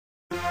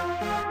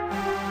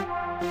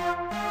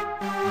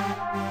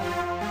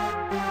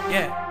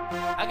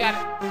Yeah, I got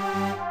it.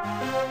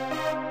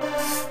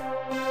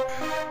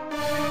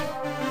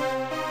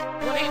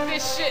 Wanna hit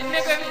this shit,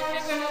 nigga?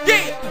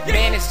 Yeah!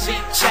 Man, it's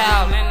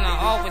WicKLoW, and I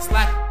always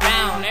lock it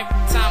down.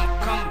 Every time I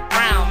come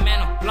around,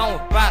 man, I'm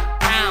blowing by the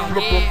pound.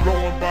 Yeah.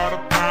 Blowing by the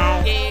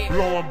pound. Yeah.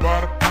 Blowing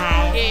by the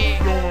pound.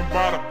 Yeah. Blowing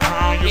by the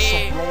pound. Yes, Yeah.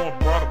 I'm blowing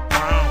by the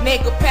pound.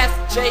 Nigga, pass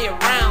the J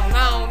around.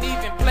 I don't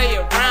even play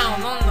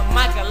around. On the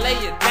mic, I lay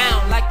it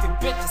down like the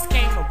bitches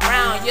came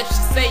around. Yeah,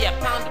 she say I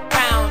pound a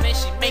pound, and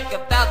she make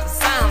 1,000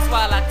 sounds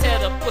while I tear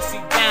the pussy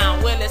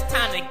down. Well, it's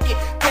time to get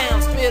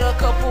down. Spit a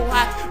couple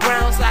hot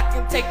rounds. I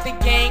can take the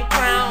gang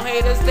crown.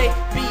 Haters, they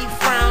be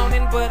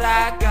frowning, but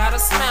I gotta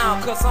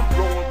smile, cause I'm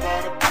Blowing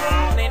by the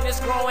pound. and it's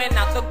growing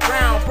out the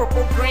ground.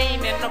 Purple,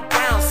 green, and the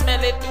brown.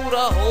 Smell it through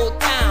the whole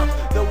town.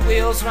 The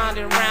wheels round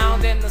and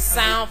round, and the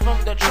sound from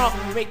the trunk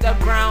make the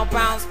ground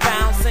bounce,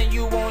 bounce. And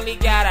you only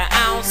got an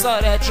ounce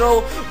of that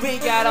dro. We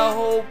got a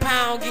whole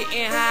pound,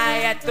 getting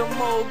high at the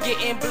mo,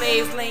 getting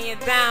blaze, laying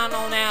down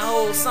on that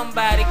hole.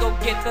 Somebody go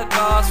get the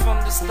gauze from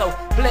the stove.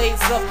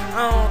 Blaze up,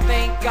 I don't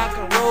think I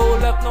can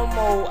roll up no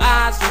more.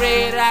 Eyes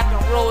red, I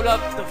can roll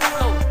up the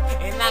flow.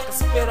 And I can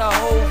spit a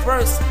whole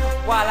verse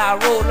while I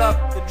roll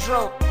up the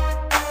dro.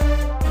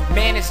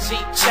 Man, it's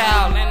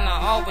WicKLoW, and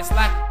I always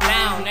lock it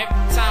down.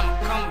 Every time I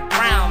come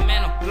around,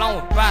 man, I'm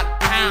blowing by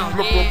the pound.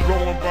 Yeah.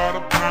 Blowing by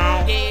the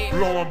pound. Yeah.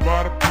 Blowing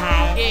by the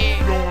pound.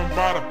 Yeah. Blowing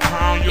by the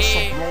pound. Yes,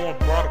 Yeah. I'm blowing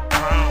by the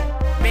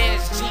pound. Man,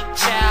 it's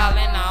WicKLoW,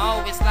 and I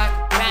always lock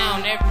it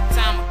down. Every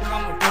time I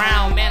come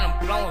around, man,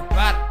 I'm blowing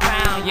by the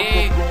pound.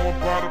 Yeah. Blowing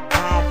by the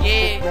pound.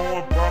 Yeah.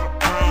 Blowing by the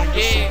pound.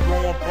 Yes, Yeah. I'm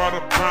blowing by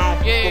the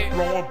pound. Yeah.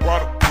 Blowing by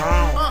the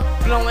pound.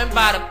 Blowing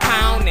by the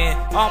pound, and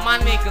all my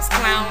niggas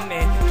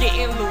clowning,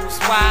 getting loose,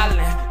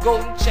 wildin',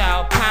 golden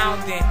child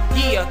pounding.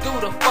 Yeah, through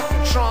the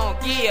fucking trunk.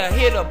 Yeah,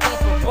 hit a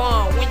bump and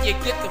bum when you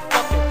get the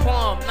fucking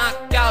palm.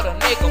 Knocked out a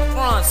nigga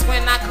fronts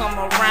when I come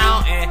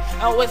around, and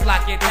always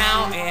lock it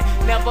down and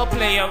never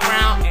play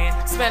around, and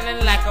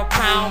smelling like a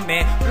pound,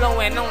 man.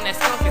 Blowing on that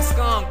sunken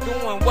skunk,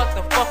 doing what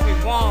the fuck we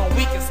want.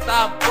 We can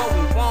stop what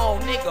we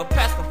want, nigga.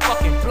 Pass the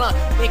fucking blunt,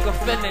 nigga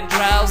feeling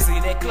drowsy.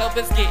 That club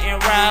is getting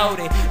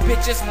rowdy.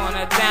 Bitches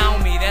wanna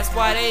down me, that's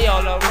why they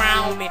all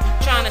around me,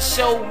 trying to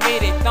show me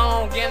they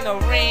thong and the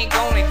ring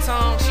on their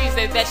tongue. She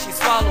said that she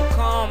swallowed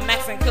cum,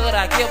 maxing could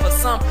I give her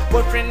some?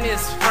 Boyfriend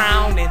is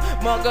frowning,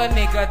 mug a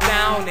nigga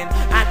down, and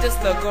I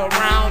just look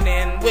around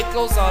and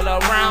WicKLoW's all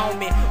around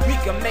me. We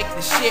can make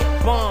the shit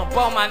bump,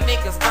 all my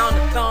niggas down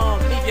the thumb.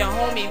 Leave your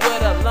homie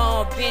with a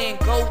lump, then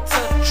go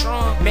to the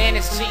trunk. Man,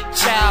 it's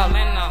WicKLoW,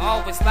 and I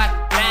always lock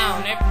it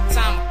down. Every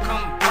time I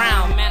come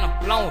around, man,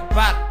 I'm blowing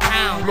by the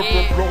pound.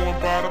 Yeah. Blowing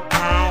by the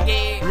pound.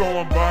 Yeah.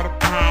 Blowing by the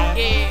pound.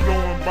 Yeah.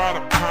 Blowing by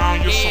the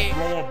pound. Yes, Yeah. I'm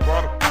blowing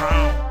by the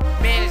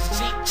pound. Man, it's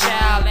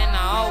WicKLoW, and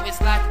I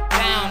always lock it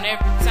down.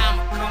 Every time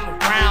I come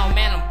around,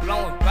 man, I'm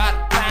blowing by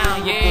the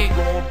pound. Yeah.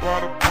 Blowing by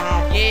the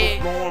pound.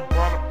 Yeah. Blowing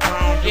by the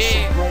pound. Yes,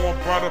 Yeah. I'm blowing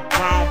by the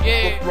pound.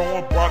 Yeah.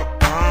 Blowing by the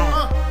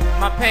pound.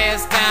 My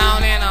pants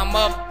down and I'm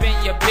up in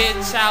your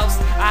bitch house.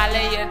 I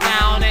lay her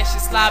down and she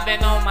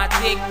slobbing on my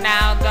dick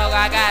now. Dog,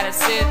 I gotta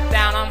sit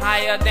down, I'm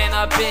higher than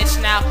a bitch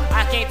now.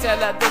 I can't tell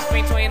the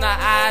difference between her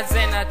eyes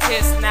and her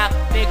tits now.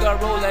 Nigga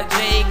roll a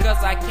J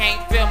cause I can't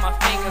feel my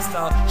fingers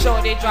though.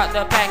 Shorty drop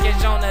the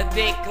package on her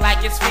dick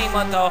like it's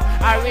FEMA though.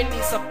 I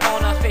release up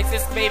on her face,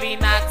 it's baby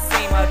not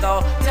Zima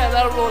though. Tell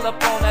her roll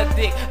up on her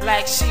dick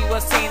like she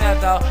was Tina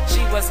though.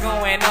 She was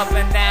going up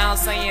and down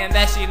saying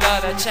that she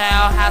loved her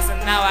child house, and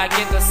now I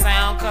get the sound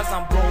cause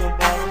I'm Blowing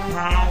by the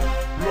pound.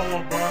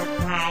 Blowing by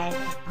the pound.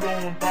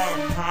 Blowing by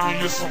the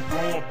pound. Yes, I'm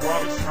blowing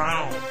by the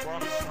pound.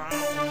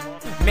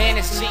 Man,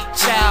 it's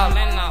WicKLoW,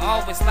 and I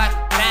always lock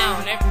it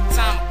down. Every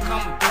time I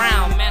come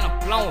around, man, I'm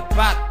blowing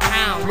by the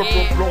pound.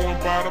 Yeah. Blowing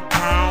by the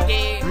pound.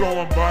 Yeah.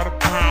 Blowing by the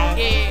pound.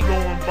 Yeah.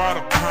 Blowing by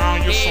the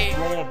pound. Yes, Yeah. I'm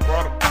blowing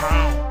by the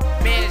pound.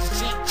 Man, it's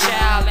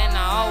WicKLoW, and I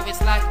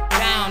always lock it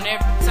down.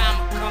 Every time I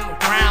come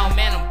around,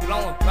 man, I'm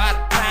blowing by the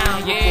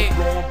pound. Yeah.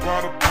 Blowing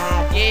by the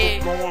pound. Yeah.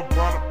 Blowing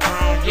by the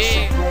pound. Yes,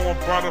 Yeah. I'm blowing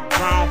by the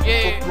pound.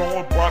 Yeah.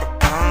 Blowing by the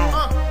pound.